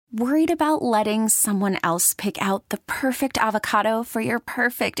Worried about letting someone else pick out the perfect avocado for your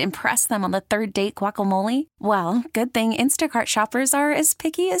perfect impress them on the third date guacamole? Well, good thing Instacart shoppers are as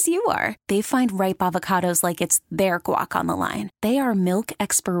picky as you are. They find ripe avocados like it's their guac on the line. They are milk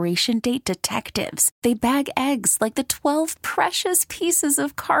expiration date detectives. They bag eggs like the 12 precious pieces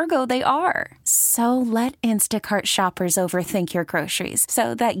of cargo they are. So let Instacart shoppers overthink your groceries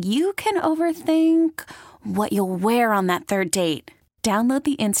so that you can overthink what you'll wear on that third date. Download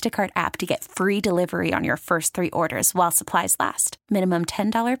the Instacart app to get free delivery on your first 3 orders while supplies last. Minimum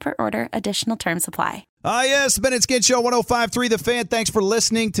 $10 per order. Additional terms apply. Yes, Ben and Skin Show 105.3 The Fan. Thanks for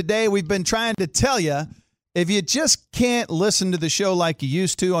listening. Today we've been trying to tell you, if you just can't listen to the show like you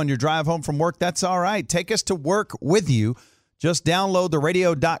used to on your drive home from work, that's all right. Take us to work with you. Just download the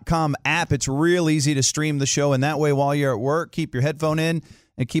radio.com app. It's real easy to stream the show, and that way while you're at work, keep your headphone in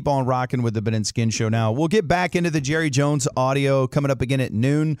and keep on rocking with the Ben and Skin Show. Now, we'll get back into the Jerry Jones audio coming up again at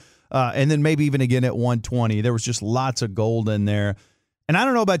noon, and then maybe even again at 1:20. There was just lots of gold in there. And I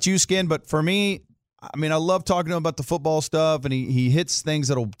don't know about you, Skin, but for me, I mean, I love talking to him about the football stuff, and he hits things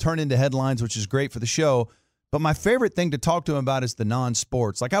that'll turn into headlines, which is great for the show. But my favorite thing to talk to him about is the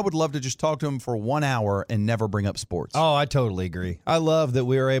non-sports. Like, I would love to just talk to him for 1 hour and never bring up sports. Oh, I totally agree. I love that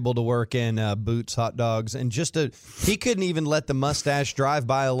we were able to work in Boots hot dogs. And he couldn't even let the mustache drive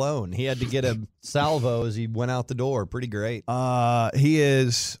by alone. He had to get a salvo as he went out the door. Pretty great. He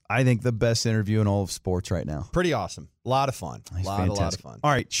is, I think, the best interview in all of sports right now. Pretty awesome. A lot of fun. He's a lot of fun.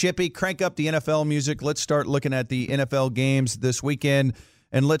 All right, Shippy, crank up the NFL music. Let's start looking at the NFL games this weekend.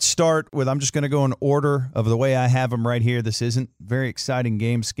 And let's start with, I'm just going to go in order of the way I have them right here. This isn't very exciting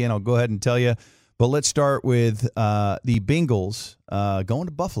game, Skin, I'll go ahead and tell you. But let's start with the Bengals going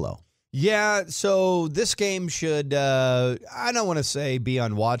to Buffalo. Yeah, so this game should, I don't want to say be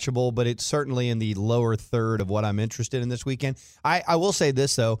unwatchable, but it's certainly in the lower third of what I'm interested in this weekend. I will say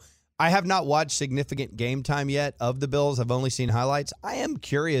this, though. I have not watched significant game time yet of the Bills. I've only seen highlights. I am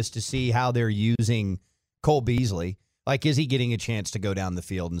curious to see how they're using Cole Beasley. Like, is he getting a chance to go down the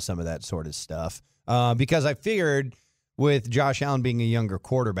field and some of that sort of stuff? Because I figured with Josh Allen being a younger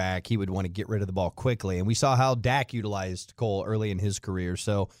quarterback, he would want to get rid of the ball quickly. And we saw how Dak utilized Cole early in his career.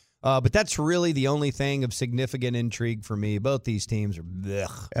 So, but that's really the only thing of significant intrigue for me. Both these teams are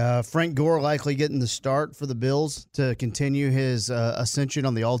blech. Frank Gore likely getting the start for the Bills to continue his ascension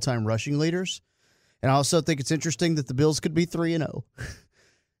on the all-time rushing leaders. And I also think it's interesting that the Bills could be 3-0.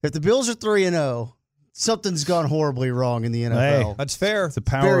 If the Bills are 3-0, something's gone horribly wrong in the NFL. Hey, that's fair. It's the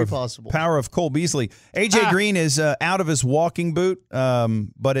Very possible. Power of Cole Beasley. A.J. Green is out of his walking boot,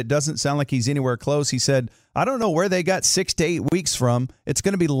 but it doesn't sound like he's anywhere close. He said, I don't know where they got 6 to 8 weeks from. It's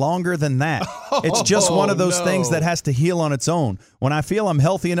going to be longer than that. It's just one of those things that has to heal on its own. When I feel I'm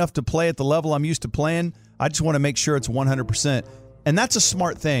healthy enough to play at the level I'm used to playing, I just want to make sure it's 100%. And that's a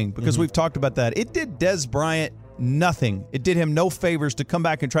smart thing because we've talked about that. It did Dez Bryant nothing. It did him no favors to come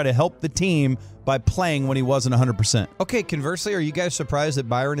back and try to help the team by playing when he wasn't 100%. Okay, conversely, are you guys surprised that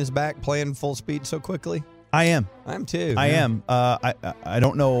Byron is back playing full speed so quickly? I am. I'm too. I am. I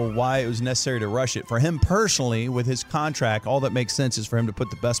don't know why it was necessary to rush it. For him personally, with his contract, all that makes sense is for him to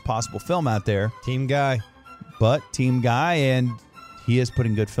put the best possible film out there. Team guy. But team guy, and he is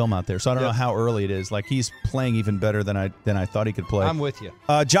putting good film out there. So I don't know how early it is. Like, he's playing even better than I thought he could play. I'm with you.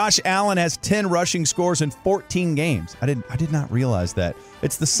 Josh Allen has 10 rushing scores in 14 games. I did not realize that.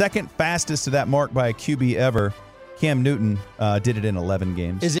 It's the second fastest to that mark by a QB ever. Cam Newton did it in 11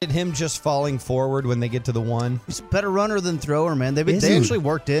 games. Is it him just falling forward when they get to the one? He's a better runner than thrower, man. They actually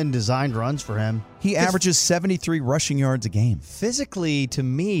worked in designed runs for him. He averages 73 rushing yards a game. Physically, to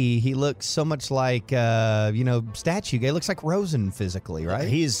me, he looks so much like, statue guy. He looks like Rosen physically, right?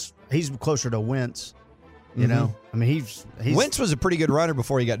 He's closer to Wentz. You know, I mean, he's Wentz was a pretty good runner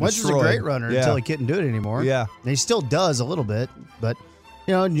before he got destroyed. Wentz was a great runner until he couldn't do it anymore. Yeah, and he still does a little bit, but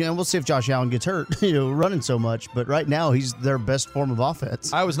we'll see if Josh Allen gets hurt, running so much. But right now, he's their best form of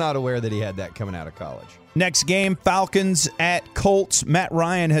offense. I was not aware that he had that coming out of college. Next game, Falcons at Colts. Matt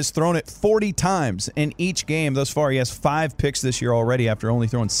Ryan has thrown it 40 times in each game thus far. He has 5 picks this year already after only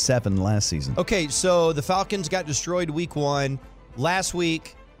throwing 7 last season. Okay, so the Falcons got destroyed week 1. Last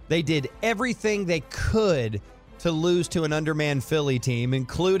week, they did everything they could to lose to an undermanned Philly team,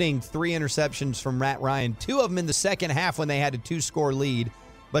 including 3 interceptions from Matt Ryan, 2 of them in the second half when they had a 2-score lead,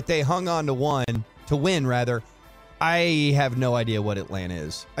 but they hung on to win. I have no idea what Atlanta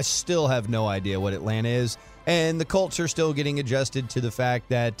is. I still have no idea what Atlanta is. And the Colts are still getting adjusted to the fact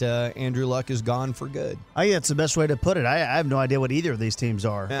that Andrew Luck is gone for good. I think that's the best way to put it. I have no idea what either of these teams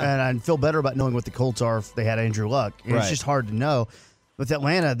are. Yeah. And I'd feel better about knowing what the Colts are if they had Andrew Luck. It's just hard to know. with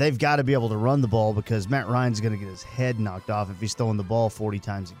Atlanta, they've got to be able to run the ball because Matt Ryan's going to get his head knocked off if he's throwing the ball 40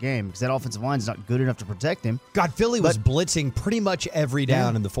 times a game because that offensive line is not good enough to protect him. God, Philly was blitzing pretty much every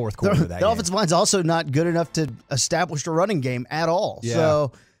down in the fourth quarter of that The game. offensive line's also not good enough to establish a running game at all. Yeah.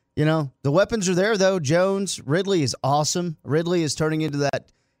 So, the weapons are there, though. Jones, Ridley is awesome. Ridley is turning into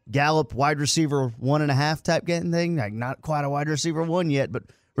that Gallup wide receiver 1.5 type getting thing. Like, not quite a wide receiver 1 yet, but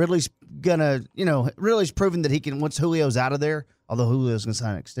Ridley's Ridley's proven that he can, once Julio's out of there, although Julio's going to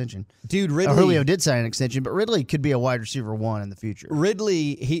sign an extension. Dude, Ridley. Julio did sign an extension, but Ridley could be a wide receiver 1 in the future.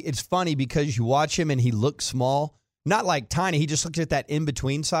 Ridley, it's funny because you watch him and he looks small. Not like tiny. He just looks at that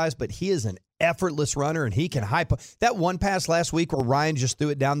in-between size, but he is an effortless runner, and he can that one pass last week where Ryan just threw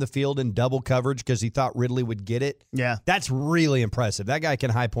it down the field in double coverage because he thought Ridley would get it. Yeah. That's really impressive. That guy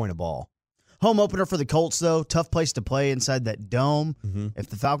can high point a ball. Home opener for the Colts, though. Tough place to play inside that dome. Mm-hmm. If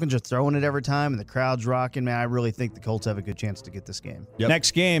the Falcons are throwing it every time and the crowd's rocking, man, I really think the Colts have a good chance to get this game. Yep.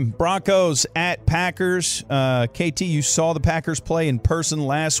 Next game, Broncos at Packers. KT, you saw the Packers play in person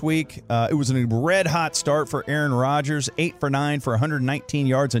last week. It was a red-hot start for Aaron Rodgers, 8 for 9 for 119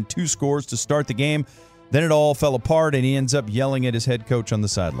 yards and 2 scores to start the game. Then it all fell apart, and he ends up yelling at his head coach on the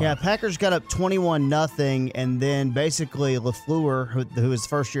sideline. Yeah, Packers got up 21-0, and then basically LaFleur, who is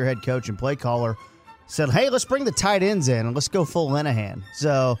first-year head coach and play caller, said, hey, let's bring the tight ends in and let's go full Linehan.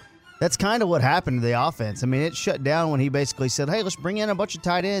 So that's kind of what happened to the offense. I mean, it shut down when he basically said, hey, let's bring in a bunch of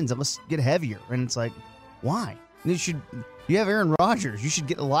tight ends and let's get heavier. And it's like, why? You have Aaron Rodgers. You should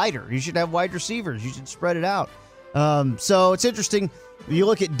get lighter. You should have wide receivers. You should spread it out. So it's interesting. You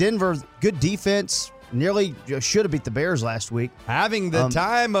look at Denver, good defense. Nearly should have beat the Bears last week. Having the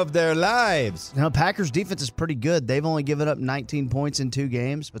time of their lives. Packers' defense is pretty good. They've only given up 19 points in 2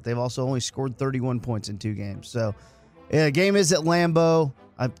 games, but they've also only scored 31 points in 2 games. So, the game is at Lambeau.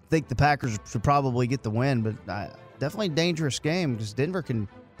 I think the Packers should probably get the win, but definitely a dangerous game because Denver can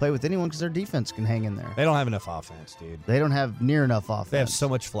play with anyone because their defense can hang in there. They don't have enough offense, dude. They don't have near enough offense. They have so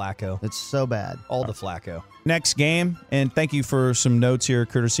much Flacco. It's so bad. All the Flacco. Next game, and thank you for some notes here,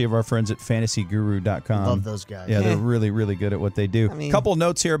 courtesy of our friends at fantasyguru.com. Love those guys. Yeah, they're really, really good at what they do. Couple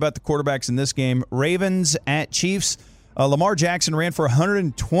notes here about the quarterbacks in this game. Ravens at Chiefs. Lamar Jackson ran for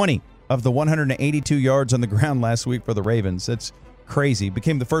 120 of the 182 yards on the ground last week for the Ravens. That's crazy.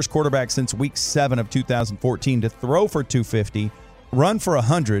 Became the first quarterback since week 7 of 2014 to throw for 250, run for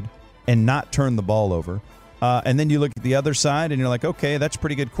 100, and not turn the ball over. And then you look at the other side, and you're like, okay, that's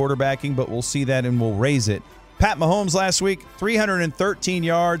pretty good quarterbacking, but we'll see that and we'll raise it. Pat Mahomes last week, 313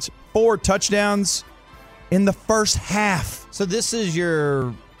 yards, 4 touchdowns in the first half. So this is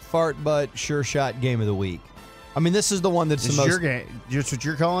your fart butt sure shot game of the week. I mean, this is the one that's This the is most. your game. Just what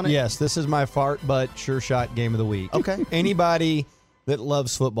you're calling it? Yes, this is my fart butt sure shot game of the week. Okay. Anybody that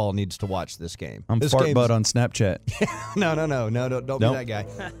loves football needs to watch this game. I'm this fart game's- butt on Snapchat. No, don't Nope. be that guy.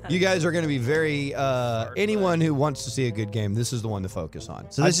 You guys are going to be very. Anyone who wants to see a good game, this is the one to focus on.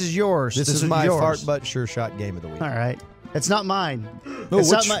 So this is yours. This is my yours. fart butt sure shot game of the week. All right. It's not mine. Oh,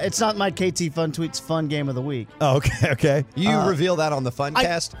 It's not my KT Fun Tweets fun game of the week. Oh, okay. You reveal that on the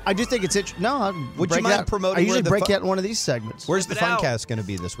Funcast. I do think it's interesting. No, I'll Would break you mind it out. promoting I usually where the break fun- out in one of these segments. Where's the Whip it out. Funcast going to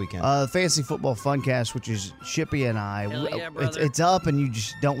be this weekend? Fantasy Football Funcast, which is Shippy and I. Hell yeah, it's brother. up, and you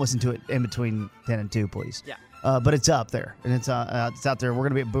just don't listen to it in between 10 and 2, please. Yeah. But it's up there, and it's out there. We're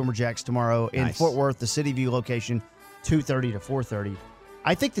going to be at Boomer Jacks tomorrow in Nice. Fort Worth, the City View location, 2:30 to 4:30.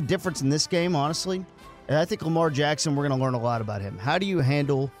 I think the difference in this game, honestly, and I think Lamar Jackson, we're going to learn a lot about him. How do you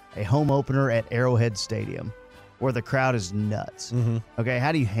handle a home opener at Arrowhead Stadium where the crowd is nuts? Mm-hmm. Okay,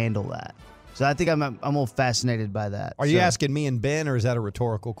 how do you handle that? So I think I'm all fascinated by that. Are you So asking me and Ben, or is that a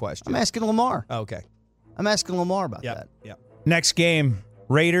rhetorical question? I'm asking Lamar. Oh, okay. I'm asking Lamar about that. Yep. Next game,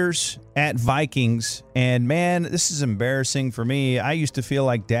 Raiders at Vikings. And, man, this is embarrassing for me. I used to feel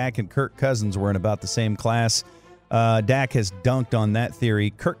like Dak and Kirk Cousins were in about the same class. Dak has dunked on that theory.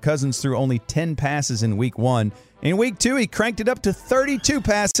 Kirk Cousins threw only 10 passes in week 1. In week 2, he cranked it up to 32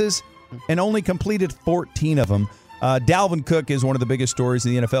 passes and only completed 14 of them. Dalvin Cook is one of the biggest stories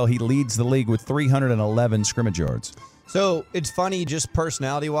in the NFL. He leads the league with 311 scrimmage yards. So it's funny, just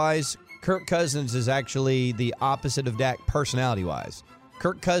personality-wise, Kirk Cousins is actually the opposite of Dak personality-wise.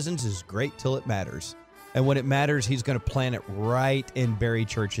 Kirk Cousins is great till it matters. And when it matters, he's going to plant it right in Barry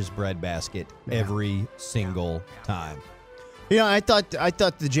Church's breadbasket every single time. You know, I thought the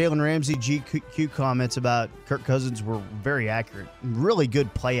Jalen Ramsey GQ comments about Kirk Cousins were very accurate. Really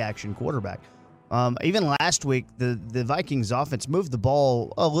good play action quarterback. Even last week, the Vikings offense moved the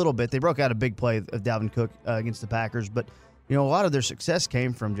ball a little bit. They broke out a big play of Dalvin Cook against the Packers, but you know, a lot of their success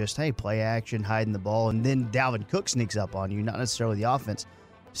came from just, hey, play action, hiding the ball, and then Dalvin Cook sneaks up on you, not necessarily the offense.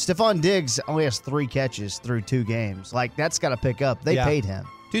 Stephon Diggs only has 3 catches through 2 games. Like, that's got to pick up. They paid him.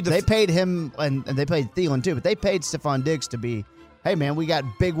 Dude, they paid him, and they paid Thielen too, but they paid Stephon Diggs to be, hey, man, we got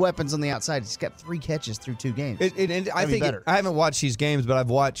big weapons on the outside. He's got 3 catches through 2 games. I think I haven't watched these games, but I've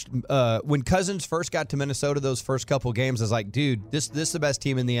watched when Cousins first got to Minnesota, those first couple games, I was like, dude, this is the best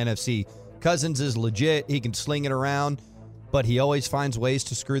team in the NFC. Cousins is legit. He can sling it around, but he always finds ways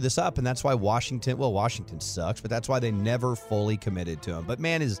to screw this up, and that's why Washington sucks, but that's why they never fully committed to him. But,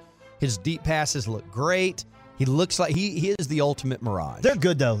 man, his deep passes look great. He looks like he is the ultimate mirage. They're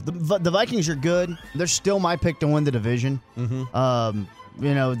good, though. The Vikings are good. They're still my pick to win the division.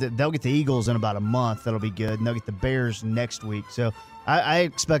 Mm-hmm. They'll get the Eagles in about a month. That'll be good. And they'll get the Bears next week. So I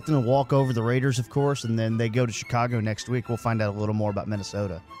expect them to walk over the Raiders, of course, and then they go to Chicago next week. We'll find out a little more about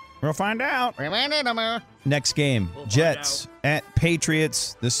Minnesota. We'll find out. Next game, Jets at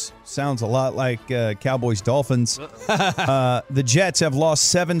Patriots. This sounds a lot like Cowboys-Dolphins. The Jets have lost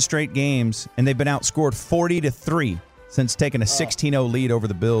 7 straight games, and they've been outscored 40-3 since taking a 16-0 lead over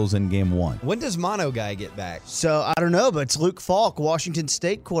the Bills in Game 1. When does Mono Guy get back? So, I don't know, but it's Luke Falk, Washington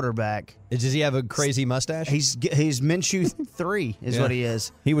State quarterback. Does he have a crazy mustache? He's Minshew 3 is what he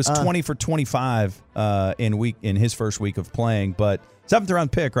is. He was 20 for 25 in his first week of playing, but 7th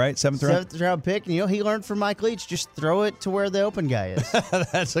round pick, right? 7th round pick. And, he learned from Mike Leach, just throw it to where the open guy is.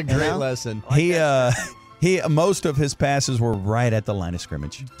 That's a great lesson. He most of his passes were right at the line of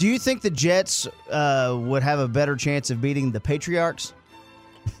scrimmage. Do you think the Jets would have a better chance of beating the Patriarchs?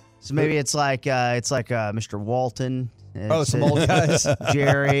 So maybe it's like Mr. Walton. Some old guys.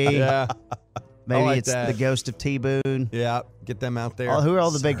 Jerry. Yeah. Maybe like it's that. the ghost of T-Boone. Yeah, get them out there. Who are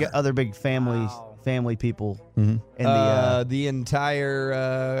all the other big family people in the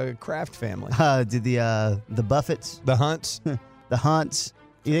entire Kraft family. Did the Buffetts, The Hunts. the Hunts?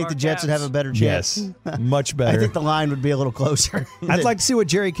 You think the Jets would have a better chance? Yes, much better. I think the line would be a little closer. I'd like to see what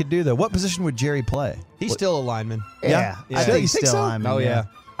Jerry could do, though. What position would Jerry play? He's still a lineman. Yeah. I think You he's think still so? lineman. Oh, yeah.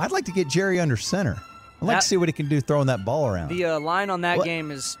 I'd like to get Jerry under center. I'd like to see what he can do throwing that ball around. The line on that game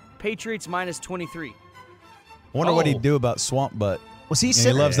is Patriots minus 23. I wonder what he'd do about Swamp Butt. Was he He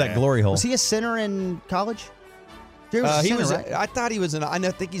center? loves that glory hole. Was he a center in college? Jerry was a center, right? I thought he was I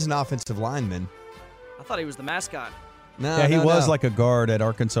think he's an offensive lineman. I thought he was the mascot. No, Yeah, he no, was no. like a guard at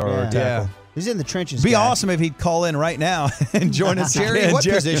Arkansas or a tackle. Yeah. He's in the trenches. It'd be guy. awesome if he'd call in right now and join us Jerry, again. what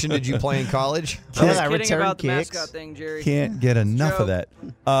Jerry position did you play in college? Oh, Just that kidding return about the kicks. mascot thing, Jerry. Can't get enough of Joke.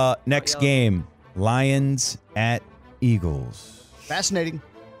 that. Next game, Lions at Eagles. Fascinating.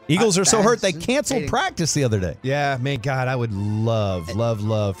 Eagles are so hurt they canceled Fascinating. practice the other day. Yeah, man, God, I would love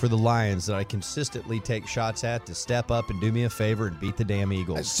for the Lions that I consistently take shots at to step up and do me a favor and beat the damn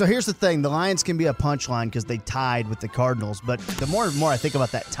Eagles. So here's the thing. The Lions can be a punchline because they tied with the Cardinals. But the more and more I think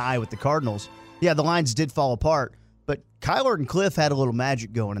about that tie with the Cardinals, yeah, the Lions did fall apart. But Kyler and Cliff had a little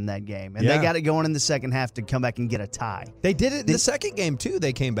magic going in that game. And they got it going in the second half to come back and get a tie. They did it in the second game, too.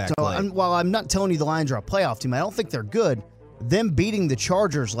 They came back. So while I'm not telling you the Lions are a playoff team, I don't think they're good. Them beating the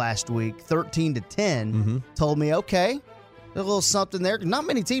Chargers last week, 13-10, told me, okay, there's a little something there. Not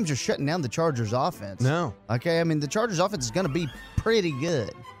many teams are shutting down the Chargers offense. No. Okay, I mean, the Chargers offense is going to be pretty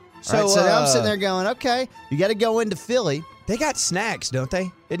good. So, So now I'm sitting there going, okay, you got to go into Philly. They got Snacks, don't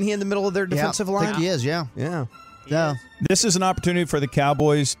they? Isn't he in the middle of their defensive I line? think he is, yeah. Yeah. Yeah. This is an opportunity for the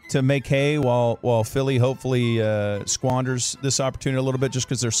Cowboys to make hay while Philly hopefully squanders this opportunity a little bit just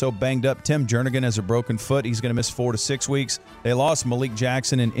because they're so banged up. Tim Jernigan has a broken foot. He's going to miss 4 to 6 weeks. They lost Malik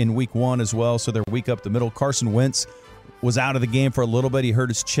Jackson in week 1 as well, so they're weak up the middle. Carson Wentz was out of the game for a little bit. He hurt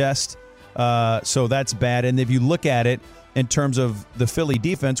his chest, so that's bad. And if you look at it in terms of the Philly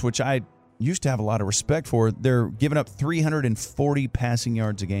defense, which I used to have a lot of respect for, they're giving up 340 passing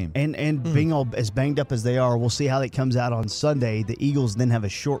yards a game. And being all as banged up as they are, we'll see how that comes out on Sunday. The Eagles then have a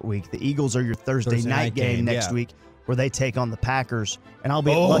short week. The Eagles are your Thursday night game next week where they take on the Packers. And I'll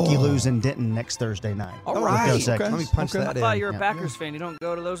be at Lucky Lou's in Denton next Thursday night. All With right. Go Okay. Seconds. Let me punch that I in. thought you were a Packers fan. You don't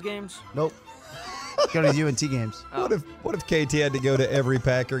go to those games? Nope. Go to UNT games. What if KT had to go to every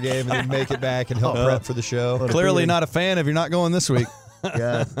Packer game and then make it back and help prep for the show? Clearly not a fan if you're not going this week.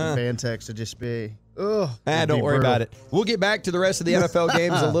 Yeah, the fan text would just be, ugh. Don't worry about it. We'll get back to the rest of the NFL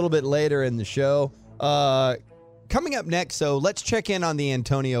games a little bit later in the show. Coming up next, so let's check in on the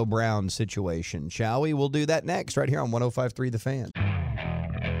Antonio Brown situation, shall we? We'll do that next right here on 105.3 The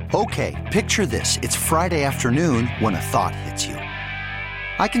Fan. Okay, picture this. It's Friday afternoon when a thought hits you.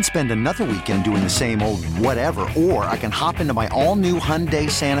 I can spend another weekend doing the same old whatever, or I can hop into my all-new Hyundai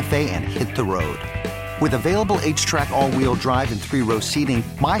Santa Fe and hit the road. With available H-Track all-wheel drive and 3-row seating,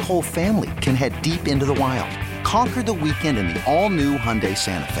 my whole family can head deep into the wild. Conquer the weekend in the all-new Hyundai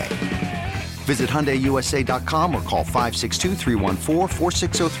Santa Fe. Visit HyundaiUSA.com or call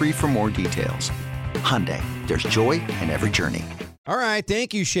 562-314-4603 for more details. Hyundai, there's joy in every journey. All right,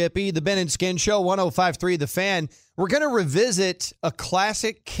 thank you, Shippy. The Ben and Skin Show, 105.3 The Fan. We're going to revisit a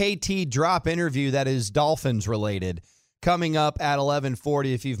classic KT Drop interview that is Dolphins related coming up at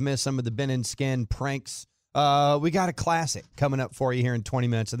 11:40. If you've missed some of the Ben and Skin pranks, we got a classic coming up for you here in 20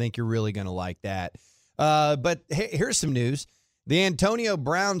 minutes. I think you're really going to like that. But here's some news. The Antonio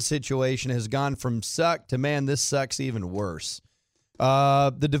Brown situation has gone from suck to, man, this sucks even worse.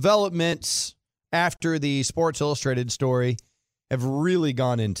 The developments after the Sports Illustrated story have really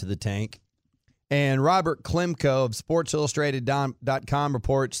gone into the tank. And Robert Klemko of SportsIllustrated.com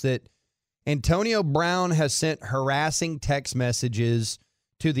reports that Antonio Brown has sent harassing text messages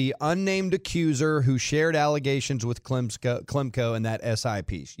to the unnamed accuser who shared allegations with Klemko in that SI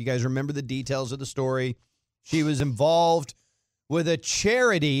piece. You guys remember the details of the story? She was involved with a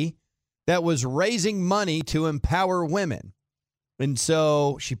charity that was raising money to empower women. And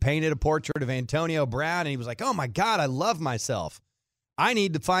so she painted a portrait of Antonio Brown, and he was like, oh, my God, I love myself. I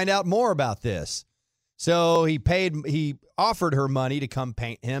need to find out more about this. So he offered her money to come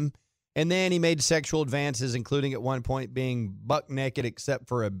paint him, and then he made sexual advances, including at one point being buck naked except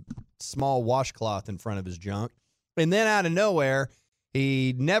for a small washcloth in front of his junk. And then out of nowhere,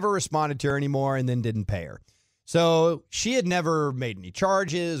 he never responded to her anymore and then didn't pay her. So she had never made any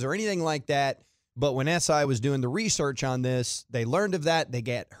charges or anything like that. But when SI was doing the research on this, they learned of that. They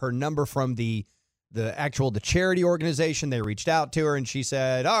get her number from the charity organization. They reached out to her, and she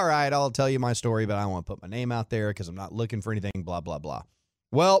said, all right, I'll tell you my story, but I don't want to put my name out there because I'm not looking for anything, blah, blah, blah.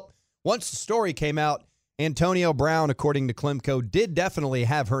 Well, once the story came out, Antonio Brown, according to Klemko, did definitely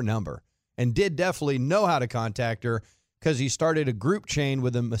have her number and did definitely know how to contact her because he started a group chain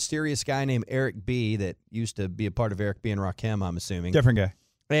with a mysterious guy named Eric B. that used to be a part of Eric B. and Rakim, I'm assuming. Different guy.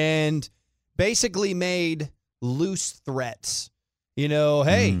 And basically made loose threats. You know,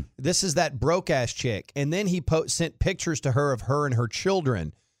 hey, this is that broke-ass chick. And then he sent pictures to her of her and her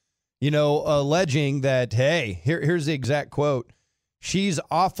children, you know, alleging that, hey, here's the exact quote, she's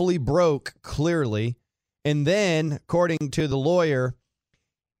awfully broke, clearly. And then, according to the lawyer,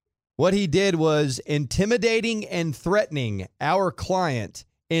 what he did was intimidating and threatening our client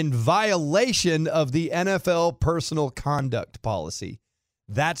in violation of the NFL personal conduct policy.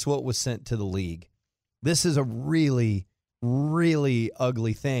 That's what was sent to the league. This is a really, really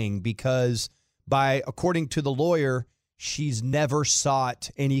ugly thing because according to the lawyer, she's never sought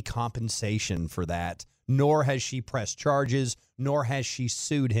any compensation for that, nor has she pressed charges, nor has she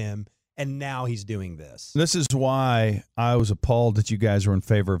sued him, and now he's doing this. This is why I was appalled that you guys were in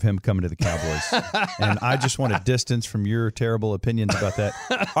favor of him coming to the Cowboys. And I just want a distance from your terrible opinions about that.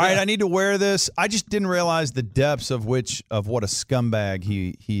 All right, I need to wear this. I just didn't realize the depths of what a scumbag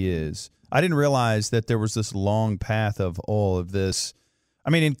he is. I didn't realize that there was this long path of all of this.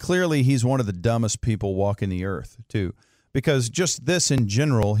 I mean, and clearly he's one of the dumbest people walking the earth, too. Because just this in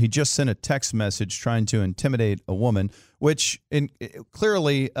general, he just sent a text message trying to intimidate a woman, which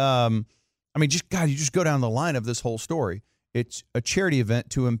clearly, you just go down the line of this whole story. It's a charity event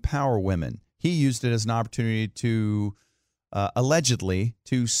to empower women. He used it as an opportunity to allegedly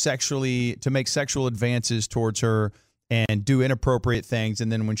to make sexual advances towards her and do inappropriate things. And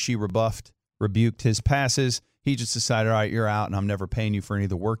then when she rebuked his passes, he just decided, all right, you're out and I'm never paying you for any of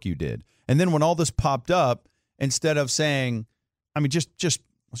the work you did. And then when all this popped up, instead of saying, I mean, let's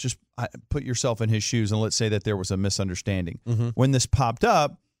just put yourself in his shoes and let's say that there was a misunderstanding. Mm-hmm. When this popped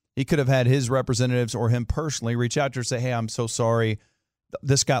up, he could have had his representatives or him personally reach out to her and say, hey, I'm so sorry.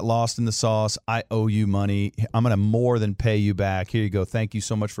 This got lost in the sauce. I owe you money. I'm going to more than pay you back. Here you go. Thank you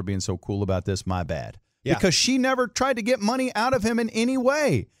so much for being so cool about this. My bad. Yeah. Because she never tried to get money out of him in any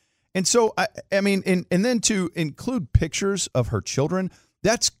way. And so, I mean, and then to include pictures of her children,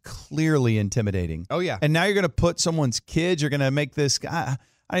 that's clearly intimidating. Oh, yeah. And now you're going to put someone's kids, you're going to make this, I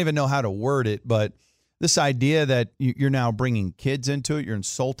don't even know how to word it, but this idea that you're now bringing kids into it, you're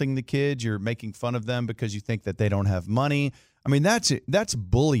insulting the kids, you're making fun of them because you think that they don't have money. I mean, that's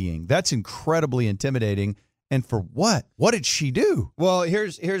bullying. That's incredibly intimidating. And for what? What did she do? Well,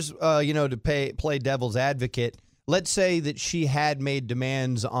 here's to play devil's advocate. Let's say that she had made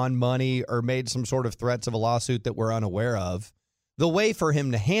demands on money or made some sort of threats of a lawsuit that we're unaware of. The way for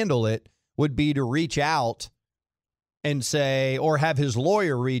him to handle it would be to reach out and say, or have his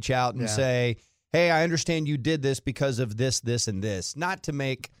lawyer reach out and say, hey, I understand you did this because of this, this, and this, not to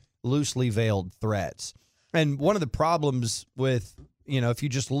make loosely veiled threats. And one of the problems with, if you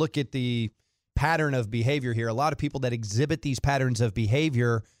just look at the pattern of behavior here, a lot of people that exhibit these patterns of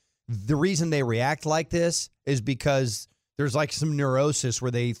behavior, the reason they react like this is because there's like some neurosis where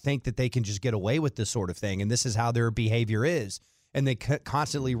they think that they can just get away with this sort of thing, and this is how their behavior is, and they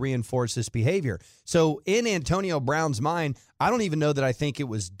constantly reinforce this behavior. So in Antonio Brown's mind, I don't even know that I think it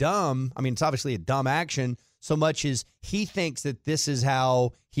was dumb. I mean, it's obviously a dumb action, so much as he thinks that this is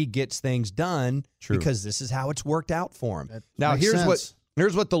how he gets things done because this is how it's worked out for him. Now, here's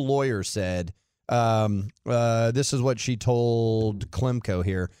what the lawyer said. This is what she told Klemko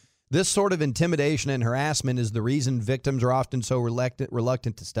here. This sort of intimidation and harassment is the reason victims are often so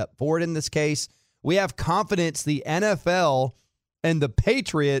reluctant to step forward in this case. We have confidence the NFL and the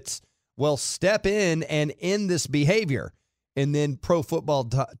Patriots will step in and end this behavior. And then Pro Football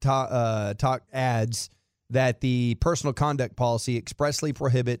Talk adds that the personal conduct policy expressly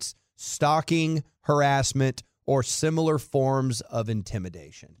prohibits stalking, harassment, or similar forms of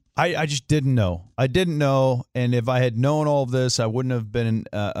intimidation. I just didn't know. I didn't know, and if I had known all of this, I wouldn't have been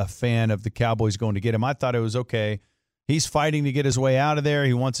a fan of the Cowboys going to get him. I thought it was okay. He's fighting to get his way out of there.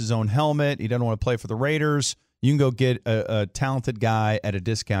 He wants his own helmet. He doesn't want to play for the Raiders. You can go get a talented guy at a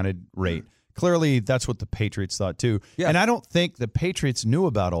discounted rate. Clearly, that's what the Patriots thought, too. Yeah. And I don't think the Patriots knew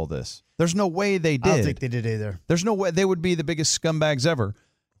about all this. There's no way they did. I don't think they did either. There's no way. They would be the biggest scumbags ever.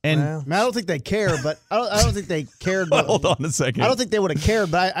 And I don't think they care, but I don't think they cared. But hold on a second. I don't think they would have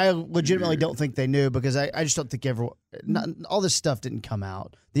cared, but I legitimately don't think they knew because I just don't think all this stuff didn't come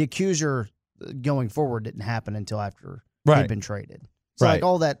out. The accuser going forward didn't happen until after he'd been traded. So like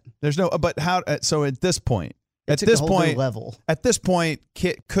all that. There's no. But how? So at this point. At this point,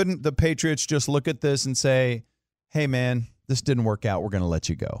 couldn't the Patriots just look at this and say, "Hey, man, this didn't work out. We're going to let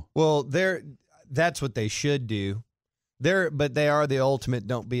you go." Well, that's what they should do. But they are the ultimate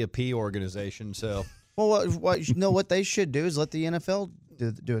 "don't be a P" organization. So, what they should do is let the NFL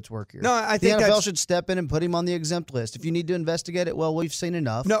do its work here. No, I think the NFL should step in and put him on the exempt list. If you need to investigate it, well, we've seen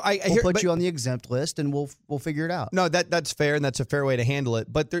enough. No, we'll put you on the exempt list, and we'll figure it out. No, that's fair, and that's a fair way to handle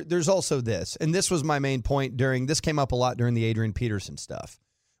it. But there's also this, and this was my main point this came up a lot during the Adrian Peterson stuff,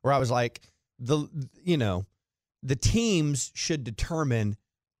 where I was like, the teams should determine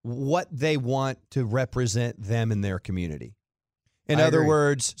what they want to represent them in their community. In other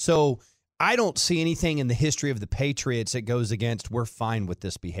words, so I don't see anything in the history of the Patriots that goes against we're fine with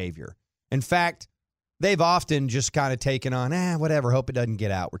this behavior. In fact, they've often just kind of taken on, whatever, hope it doesn't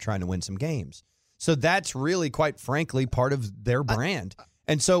get out. We're trying to win some games. So that's really, quite frankly, part of their brand.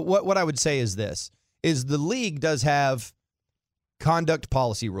 And so what I would say is this, is the league does have conduct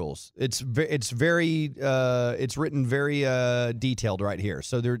policy rules. It's written very detailed right here.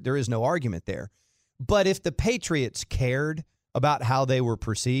 So there is no argument there. But if the Patriots cared about how they were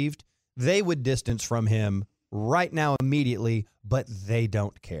perceived, they would distance from him right now immediately, but they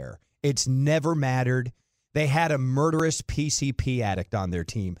don't care. It's never mattered. They had a murderous PCP addict on their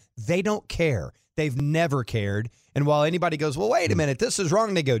team. They don't care. They've never cared. And while anybody goes, well, wait a minute, this is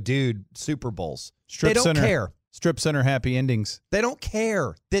wrong, they go, dude, Super Bowls. They don't care. Strip Center happy endings. They don't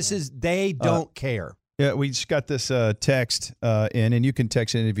care. They don't care. Yeah, we just got this text in, and you can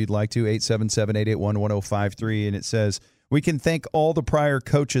text in if you'd like to, 877-881-1053, and it says, we can thank all the prior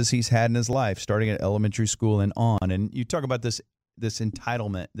coaches he's had in his life, starting at elementary school and on. And you talk about this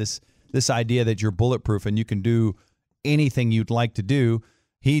entitlement, this idea that you're bulletproof and you can do anything you'd like to do.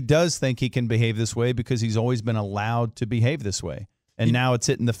 He does think he can behave this way because he's always been allowed to behave this way. And now it's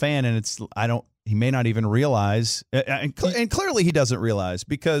hitting the fan, and he may not even realize, and clearly he doesn't realize,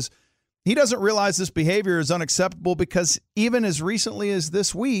 because he doesn't realize this behavior is unacceptable, because even as recently as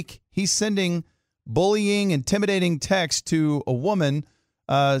this week, he's sending bullying, intimidating text to a woman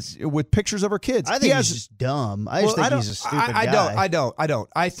with pictures of her kids. I think he's just dumb. I think he's a stupid guy. I don't.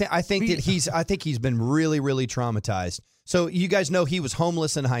 I think he's been really, really traumatized. So you guys know he was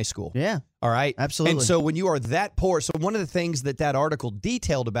homeless in high school. Yeah. All right. Absolutely. And so when you are that poor, so one of the things that article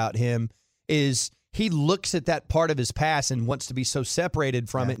detailed about him is he looks at that part of his past and wants to be so separated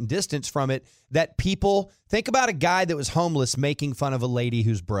from it and distanced from it that people think about a guy that was homeless making fun of a lady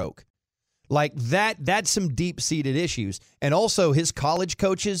who's broke. Like that's some deep-seated issues. And also his college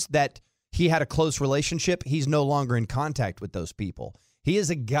coaches that he had a close relationship, he's no longer in contact with those people. He is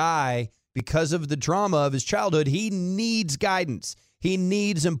a guy, because of the trauma of his childhood, he needs guidance. He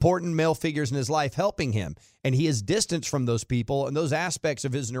needs important male figures in his life helping him. And he is distanced from those people, and those aspects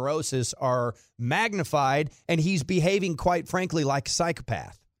of his neurosis are magnified, and he's behaving, quite frankly, like a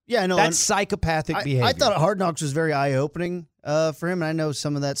psychopath. Yeah, I know. That's psychopathic behavior. I thought Hard Knocks was very eye-opening for him, and I know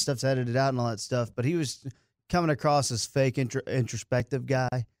some of that stuff's edited out and all that stuff, but he was coming across as fake introspective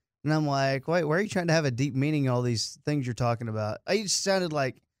guy. And I'm like, wait, where are you trying to have a deep meaning in all these things you're talking about? He sounded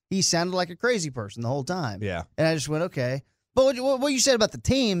like a crazy person the whole time. Yeah. And I just went, okay. But what you said about the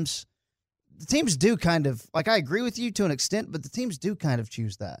teams, the teams do kind of, like, I agree with you to an extent, but the teams do kind of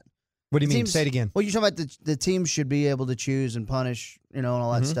choose that. What do you mean? Teams, Say it again. Well, you're talking about the teams should be able to choose and punish, and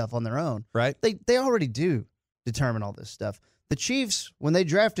all that stuff on their own. Right. They already do determine all this stuff. The Chiefs, when they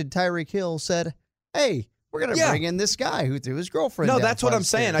drafted Tyreek Hill, said, hey, we're going to bring in this guy who threw his girlfriend down that's what I'm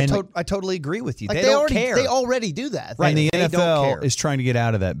saying. I totally agree with you. Like, they don't care. They already do that. Right. And the They don't care. NFL is trying to get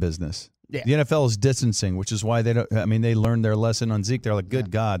out of that business. Yeah. The NFL is distancing, which is why they don't. I mean, they learned their lesson on Zeke. They're like,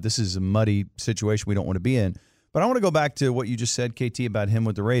 good God, this is a muddy situation we don't want to be in. But I want to go back to what you just said, KT, about him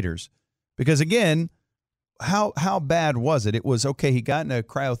with the Raiders. Because, again, how bad was it? It was, okay, he got in a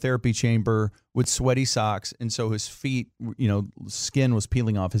cryotherapy chamber with sweaty socks, and so his feet, skin was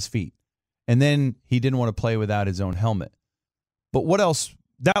peeling off his feet. And then he didn't want to play without his own helmet. But what else?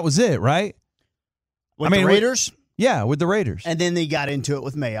 That was it, right? With the Raiders? With the Raiders. And then they got into it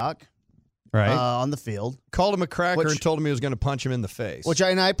with Mayock. Right. On the field. Called him a cracker and told him he was going to punch him in the face. Which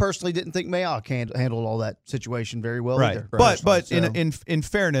I personally didn't think Mayock handled all that situation very well either. But in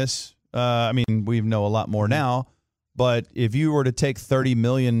fairness, we know a lot more now. But if you were to take $30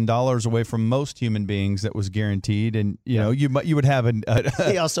 million away from most human beings, that was guaranteed, and you would have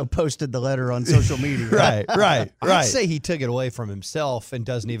he also posted the letter on social media. Right. I'd say he took it away from himself and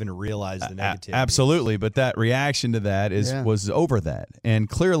doesn't even realize the negativity. Absolutely, but that reaction to that was over that, and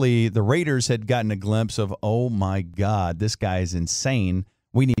clearly the Raiders had gotten a glimpse of, oh my God, this guy is insane.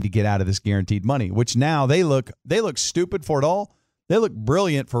 We need to get out of this guaranteed money. Which now they look stupid for it all. They look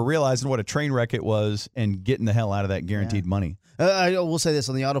brilliant for realizing what a train wreck it was and getting the hell out of that guaranteed money. I will say this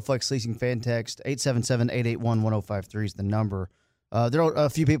on the AutoFlex Leasing fan text, 877-881-1053 is the number. There are a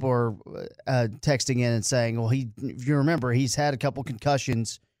few people are texting in and saying, well, if you remember, he's had a couple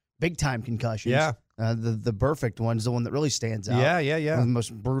concussions, big-time concussions. Yeah. The perfect one is the one that really stands out. Yeah. One of the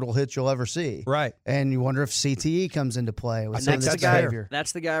most brutal hits you'll ever see. Right. And you wonder if CTE comes into play with some of this guy. behavior.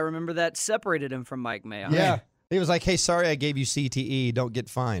 That's the guy, remember, that separated him from Mike Mayock. Yeah. He was like, hey, sorry I gave you CTE. Don't get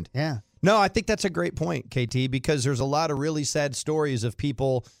fined. Yeah. No, I think that's a great point, KT, because there's a lot of really sad stories of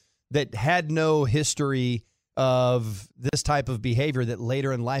people that had no history of this type of behavior that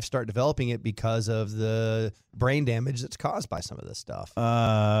later in life start developing it because of the brain damage that's caused by some of this stuff.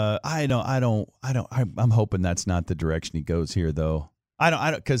 I'm hoping that's not the direction he goes here, though. I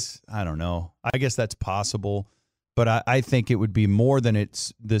don't know. I guess that's possible. But I think it would be more than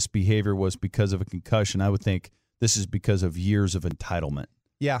this behavior was because of a concussion. I would think this is because of years of entitlement.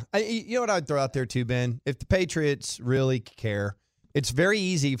 Yeah. You know what I'd throw out there too, Ben? If the Patriots really care, it's very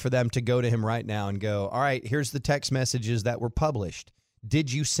easy for them to go to him right now and go, all right, here's the text messages that were published.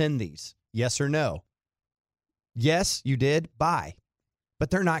 Did you send these? Yes or no? Yes, you did. Bye.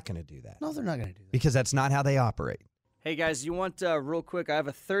 But they're not going to do that. No, they're not going to do that. Because that's not how they operate. Hey, guys, you want real quick? I have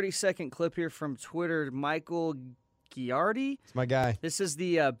a 30-second clip here from Twitter. Michael Giardi. It's my guy. This is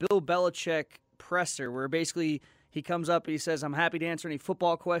the Bill Belichick presser where basically he comes up and he says, I'm happy to answer any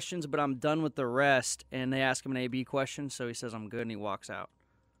football questions, but I'm done with the rest. And they ask him an A-B question, so he says, I'm good, and he walks out.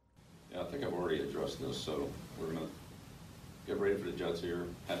 Yeah, I think I've already addressed this, so we're going to get ready for the Jets here.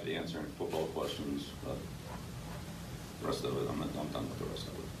 Happy to answer any football questions, but the rest of it, I'm done with the rest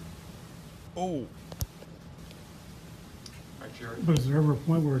of it. Oh. Right, Jerry? But is there ever a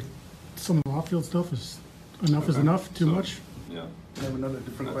point where some of the off-field stuff is enough, too much? Yeah. I have another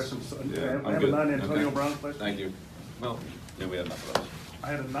different question. Yeah, I have good. a non-Antonio Okay. Brown question. Thank you. Well, yeah, we have enough of those.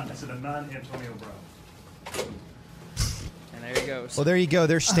 I said a non-Antonio Brown. And there he goes. Well, there you go.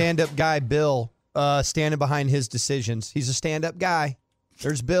 There's stand-up guy Bill standing behind his decisions. He's a stand-up guy.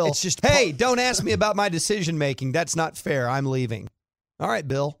 There's Bill. It's just hey, don't ask me about my decision-making. That's not fair. I'm leaving. All right,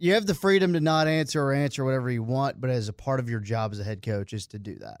 Bill. You have the freedom to not answer or answer whatever you want, but as a part of your job as a head coach is to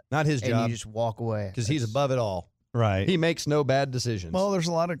do that. Not his And job. you just walk away. Because he's above it all. Right. He makes no bad decisions. Well, there's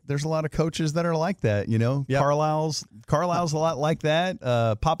a lot of coaches that are like that, you know. Yep. Carlisle's a lot like that.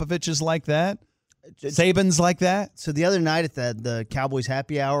 Popovich is like that. Saban's like that. So the other night at the Cowboys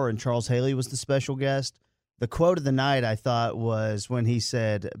happy hour, and Charles Haley was the special guest, the quote of the night I thought was when he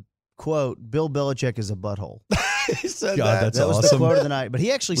said, quote, Bill Belichick is a butthole. He said God, that. that's That was the awesome. quote of the night. But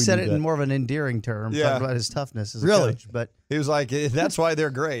he actually We said knew it that. in more of an endearing term, Yeah. talking about his toughness as a Really? coach. But He was like, that's why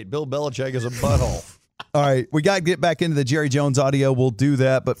they're great. Bill Belichick is a butthole. All right, we got to get back into the Jerry Jones audio. We'll do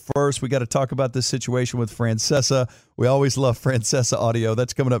that. But first, we got to talk about this situation with Francesa. We always love Francesa audio.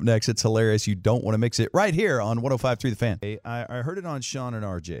 That's coming up next. It's hilarious. You don't want to mix it right here on 105.3 The Fan. I heard it on Sean and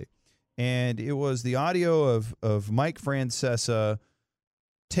RJ, and it was the audio of Mike Francesa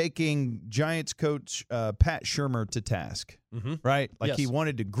taking Giants coach Pat Shurmur to task, right? Like Yes. he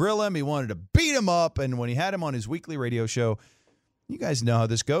wanted to grill him. He wanted to beat him up. And when he had him on his weekly radio show, you guys know how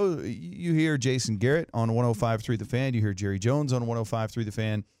this goes. You hear Jason Garrett on 105.3 The Fan. You hear Jerry Jones on 105.3 The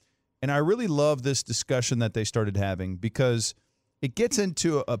Fan. And I really love this discussion that they started having because it gets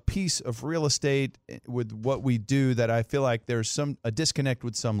into a piece of real estate with what we do that I feel like there's a disconnect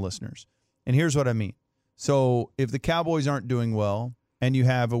with some listeners. And here's what I mean. So if the Cowboys aren't doing well and you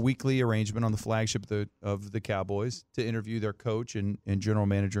have a weekly arrangement on the flagship of the Cowboys to interview their coach and general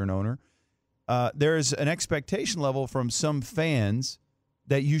manager and owner, there is an expectation level from some fans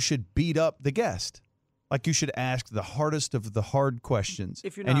that you should beat up the guest. Like you should ask the hardest of the hard questions.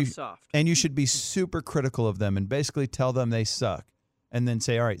 If you're not soft. And you should be super critical of them and basically tell them they suck and then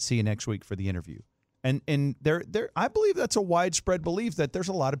say, all right, see you next week for the interview. And there, I believe that's a widespread belief that there's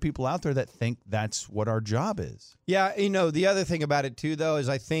a lot of people out there that think that's what our job is. Yeah, the other thing about it too, though, is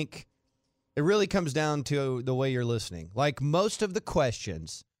I think it really comes down to the way you're listening. Like most of the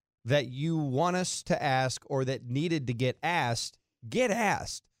questions that you want us to ask or that needed to get asked.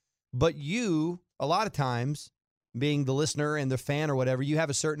 But you, a lot of times, being the listener and the fan or whatever, you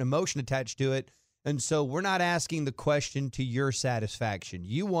have a certain emotion attached to it. And so we're not asking the question to your satisfaction.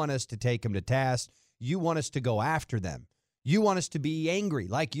 You want us to take them to task. You want us to go after them. You want us to be angry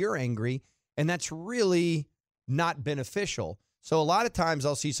like you're angry, and that's really not beneficial. So a lot of times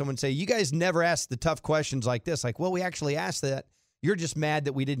I'll see someone say, you guys never ask the tough questions like this. Like, well, we actually asked that. You're just mad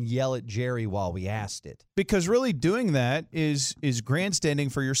that we didn't yell at Jerry while we asked it. Because really doing that is grandstanding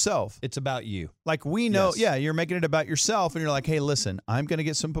for yourself. It's about you. Like we know, you're making it about yourself, and you're like, hey, listen, I'm going to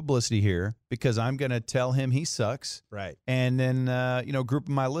get some publicity here because I'm going to tell him he sucks. Right. And then, a group of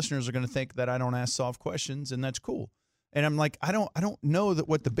my listeners are going to think that I don't ask soft questions, and that's cool. And I'm like, I don't know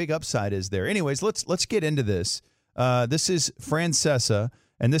what the big upside is there. Anyways, let's get into this. This is Francesa,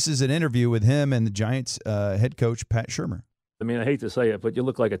 and this is an interview with him and the Giants head coach, Pat Shurmur. I mean, I hate to say it, but you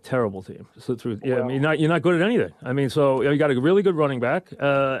look like a terrible team. So I mean, you're not good at anything. I mean, so you got a really good running back,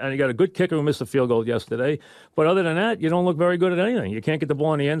 and you got a good kicker who missed a field goal yesterday. But other than that, you don't look very good at anything. You can't get the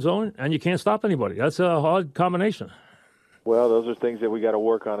ball in the end zone, and you can't stop anybody. That's a hard combination. Well, those are things that we got to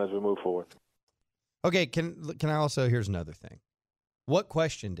work on as we move forward. Okay, can I also, here's another thing. What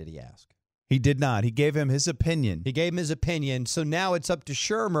question did he ask? He did not. He gave him his opinion. So now it's up to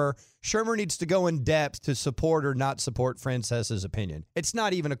Shurmur. Shurmur needs to go in depth to support or not support Francesa's opinion. It's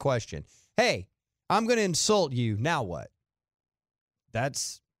not even a question. Hey, I'm going to insult you. Now what?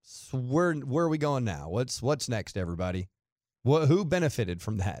 That's where are we going now? What's next, everybody? Who benefited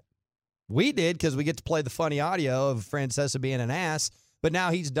from that? We did because we get to play the funny audio of Francesa being an ass. But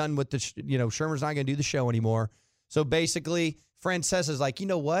now he's done with Shurmur's not going to do the show anymore. So basically, Francesa's like, you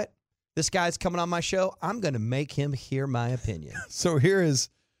know what? This guy's coming on my show. I'm going to make him hear my opinion. So here is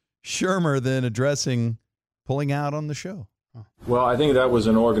Shurmur then addressing pulling out on the show. Well, I think that was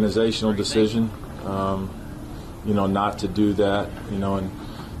an organizational decision, not to do that, and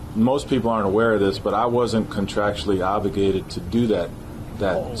most people aren't aware of this, but I wasn't contractually obligated to do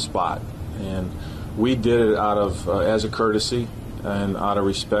that spot. And we did it out of, as a courtesy and out of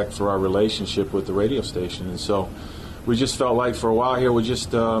respect for our relationship with the radio station. And so we just felt like for a while here, we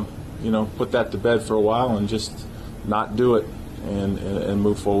just, put that to bed for a while and just not do it and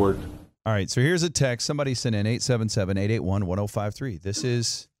move forward. All right, so here's a text. Somebody sent in 877-881-1053. This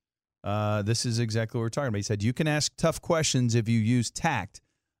is exactly what we're talking about. He said, you can ask tough questions if you use tact.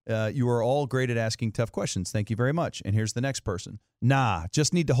 You are all great at asking tough questions. Thank you very much. And here's the next person. Nah,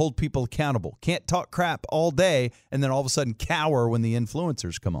 just need to hold people accountable. Can't talk crap all day and then all of a sudden cower when the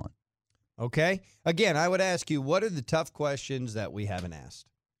influencers come on. Okay. Again, I would ask you, what are the tough questions that we haven't asked?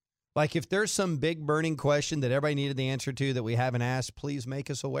 Like if there's some big burning question that everybody needed the answer to that we haven't asked, please make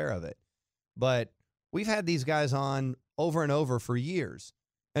us aware of it. But we've had these guys on over and over for years.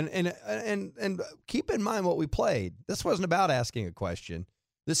 And keep in mind what we played. This wasn't about asking a question.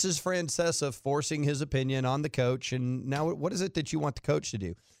 This is Francesa forcing his opinion on the coach. And now what is it that you want the coach to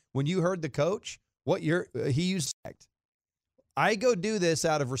do? When you heard the coach, he used respect. I go do this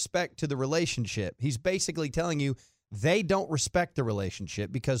out of respect to the relationship. He's basically telling you they don't respect the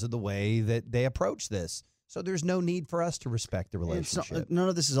relationship because of the way that they approach this. So there's no need for us to respect the relationship. None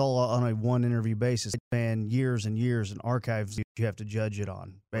of this is all on a one interview basis. And years and years and archives you have to judge it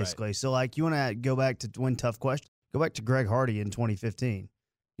on, basically. Right. So, like, you want to go back to win tough questions? Go back to Greg Hardy in 2015.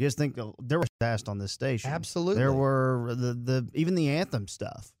 You just think there were asked on this station. Absolutely. There were even the anthem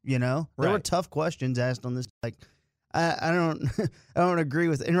stuff, There were tough questions asked on this. Like, I don't agree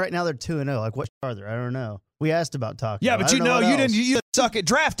with it. And right now they're 2-0. Like, what are there? I don't know. We asked about Taco. Yeah, but you suck at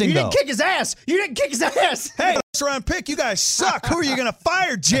drafting, You didn't kick his ass. Hey, first round pick, you guys suck. Who are you going to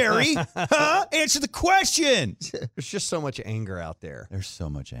fire, Jerry? Huh? Answer the question. There's just so much anger out there. There's so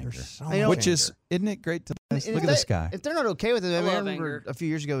much anger. Isn't it great to look at this guy? If they're not okay with it, I remember a few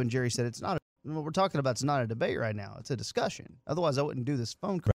years ago when Jerry said it's not. What we're talking about is not a debate right now. It's a discussion. Otherwise, I wouldn't do this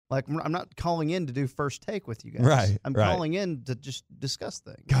phone call. Like, I'm not calling in to do first take with you guys. Right, I'm right. calling in to just discuss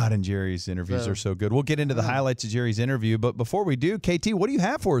things. God, and Jerry's interviews are so good. We'll get into the highlights of Jerry's interview, but before we do, KT, what do you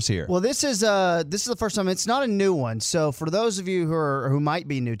have for us here? Well, this is the first time. It's not a new one. So for those of you who might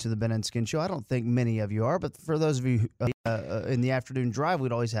be new to the Ben and Skin Show, I don't think many of you are, but for those of you in the afternoon drive,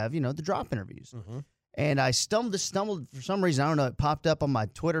 we'd always have the drop interviews. Mm-hmm. And I stumbled for some reason. I don't know. It popped up on my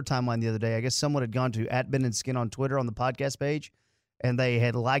Twitter timeline the other day. I guess someone had gone to @Ben&Skin on Twitter on the podcast page, and they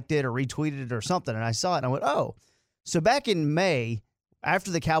had liked it or retweeted it or something. And I saw it, and I went, oh. So back in May, after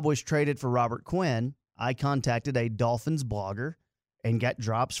the Cowboys traded for Robert Quinn, I contacted a Dolphins blogger and got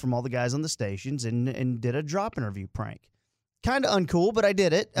drops from all the guys on the stations and did a drop interview prank. Kind of uncool, but I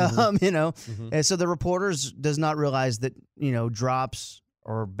did it. And so the reporters does not realize that, drops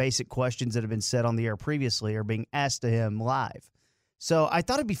or basic questions that have been said on the air previously are being asked to him live. So I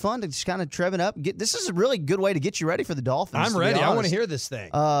thought it'd be fun to just kind of trim it up. This is a really good way to get you ready for the Dolphins. I'm ready. I want to hear this thing.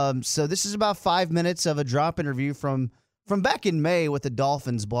 So this is about 5 minutes of a drop interview from back in May with the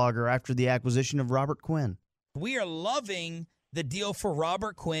Dolphins blogger after the acquisition of Robert Quinn. We are loving the deal for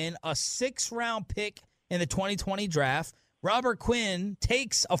Robert Quinn, a 6th-round pick in the 2020 draft. Robert Quinn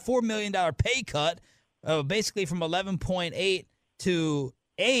takes a $4 million pay cut, basically from 11.8 to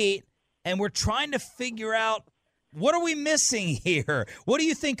 8, and we're trying to figure out, what are we missing here? What do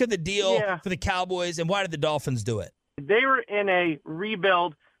you think of the deal for the Cowboys, and why did the Dolphins do it? They were in a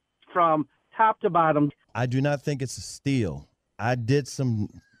rebuild from top to bottom. I do not think it's a steal. I did some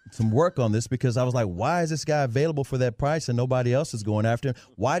work on this because I was like, why is this guy available for that price and nobody else is going after him?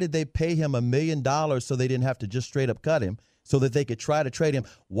 Why did they pay him $1 million so they didn't have to just straight up cut him, so that they could try to trade him?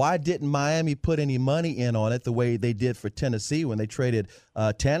 Why didn't Miami put any money in on it the way they did for Tennessee when they traded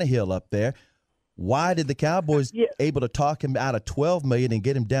Tannehill up there? Why did the Cowboys able to talk him out of $12 million and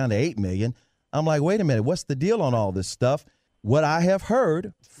get him down to $8 million? I'm like, wait a minute, what's the deal on all this stuff? What I have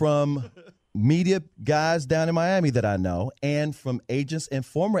heard from media guys down in Miami that I know, and from agents and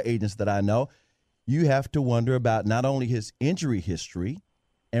former agents that I know, you have to wonder about not only his injury history,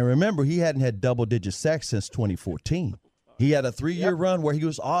 and remember, he hadn't had double-digit sacks since 2014. He had a 3-year run where he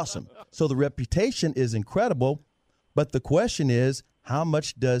was awesome. So the reputation is incredible, but the question is, how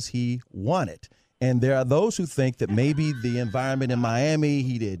much does he want it? And there are those who think that maybe the environment in Miami,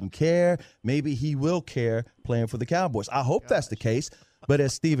 he didn't care. Maybe he will care playing for the Cowboys. I hope that's the case. But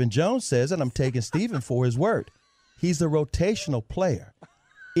as Stephen Jones says, and I'm taking Stephen for his word, he's a rotational player.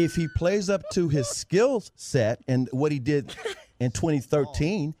 If he plays up to his skill set and what he did in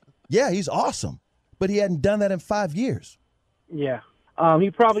 2013, he's awesome. But he hadn't done that in 5 years. Yeah. He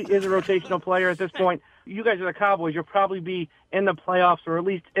probably is a rotational player at this point. You guys are the Cowboys. You'll probably be in the playoffs or at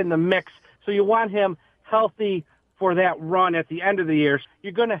least in the mix. So you want him healthy for that run at the end of the year.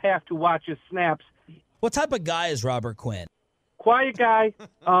 You're going to have to watch his snaps. What type of guy is Robert Quinn? Quiet guy.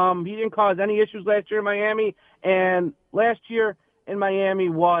 He didn't cause any issues last year in Miami. And last year in Miami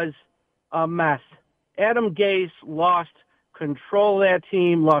was a mess. Adam Gase lost control of that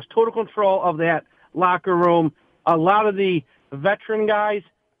team, lost total control of that locker room. A lot of the veteran guys,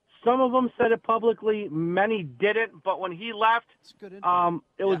 some of them said it publicly, many didn't. But when he left,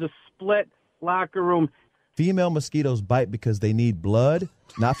 it was a split locker room. Female mosquitoes bite because they need blood,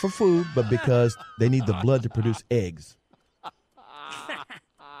 not for food, but because they need the blood to produce eggs.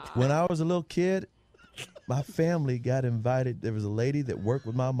 When I was a little kid, my family got invited. There was a lady that worked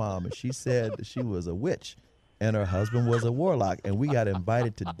with my mom, and she said that she was a witch, and her husband was a warlock, and we got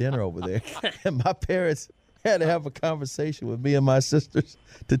invited to dinner over there. And my parents had to have a conversation with me and my sisters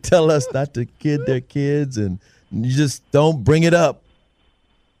to tell us not to kid their kids, and you just don't bring it up.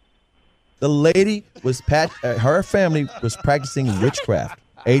 The lady was her family was practicing witchcraft.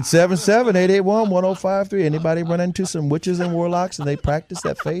 877-881-1053. Anybody run into some witches and warlocks and they practice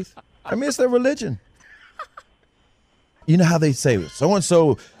that faith? I mean, it's their religion. You know how they say,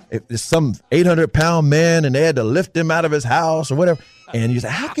 so-and-so, if there's some 800-pound man and they had to lift him out of his house or whatever. And you say,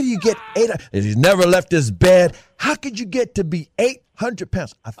 how could you get 800? He's never left his bed. How could you get to be 800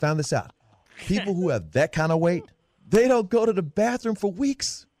 pounds? I found this out. People who have that kind of weight, they don't go to the bathroom for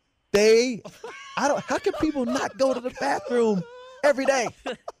weeks. How can people not go to the bathroom every day?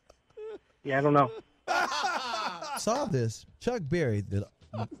 Yeah, I don't know. Saw this. Chuck Berry, the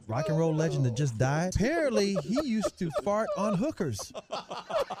rock and roll legend that just died. Apparently, he used to fart on hookers.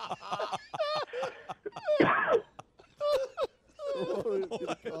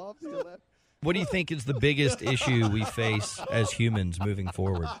 What do you think is the biggest issue we face as humans moving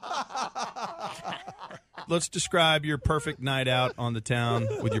forward? Let's describe your perfect night out on the town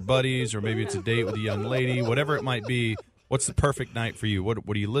with your buddies, or maybe it's a date with a young lady, whatever it might be. What's the perfect night for you? What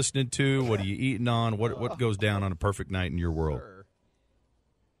are you listening to? What are you eating on? What goes down on a perfect night in your world?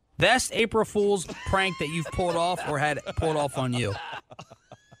 Best April Fool's prank that you've pulled off or had pulled off on you?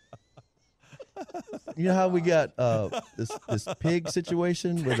 You know how we got this pig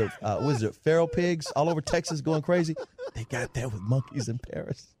situation with was it feral pigs all over Texas going crazy? They got that with monkeys in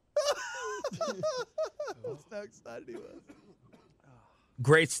Paris. That's how excited he was.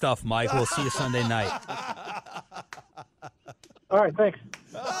 Great stuff, Mike. We'll see you Sunday night. All right, thanks.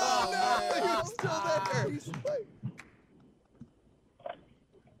 Oh, no, he's still there.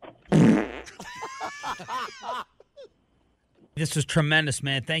 This was tremendous,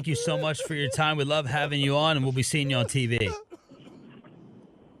 man. Thank you so much for your time. We love having you on, and we'll be seeing you on TV.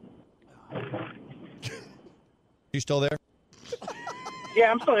 You still there?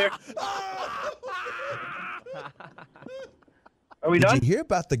 Yeah, I'm still here. Are we done? Did you hear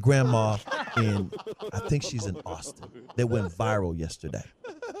about the grandma in, I think she's in Austin, that went viral yesterday?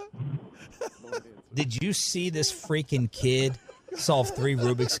 Did you see this freaking kid solve 3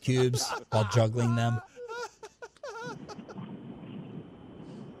 Rubik's Cubes while juggling them?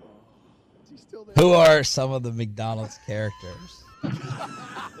 Who are some of the McDonald's characters?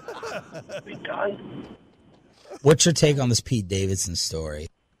 We done? What's your take on this Pete Davidson story?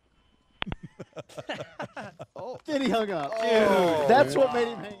 Then he hung up. Dude, that's what made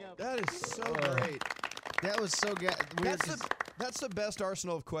him hang up. That is so great. That was so good. That's the best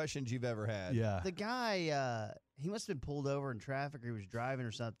arsenal of questions you've ever had. Yeah. The guy, he must have been pulled over in traffic or he was driving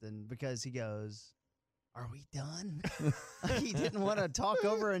or something because he goes, "Are we done?" He didn't want to talk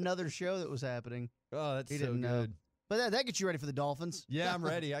over another show that was happening. Oh, that's He so didn't good. know. But that gets you ready for the Dolphins. Yeah, I'm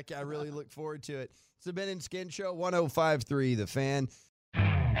ready. I really look forward to it. It's the Ben and Skin Show, 105.3 The Fan.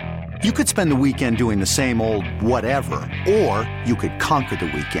 You could spend the weekend doing the same old whatever, or you could conquer the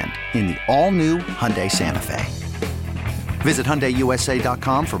weekend in the all-new Hyundai Santa Fe. Visit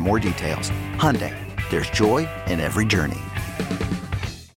HyundaiUSA.com for more details. Hyundai, there's joy in every journey.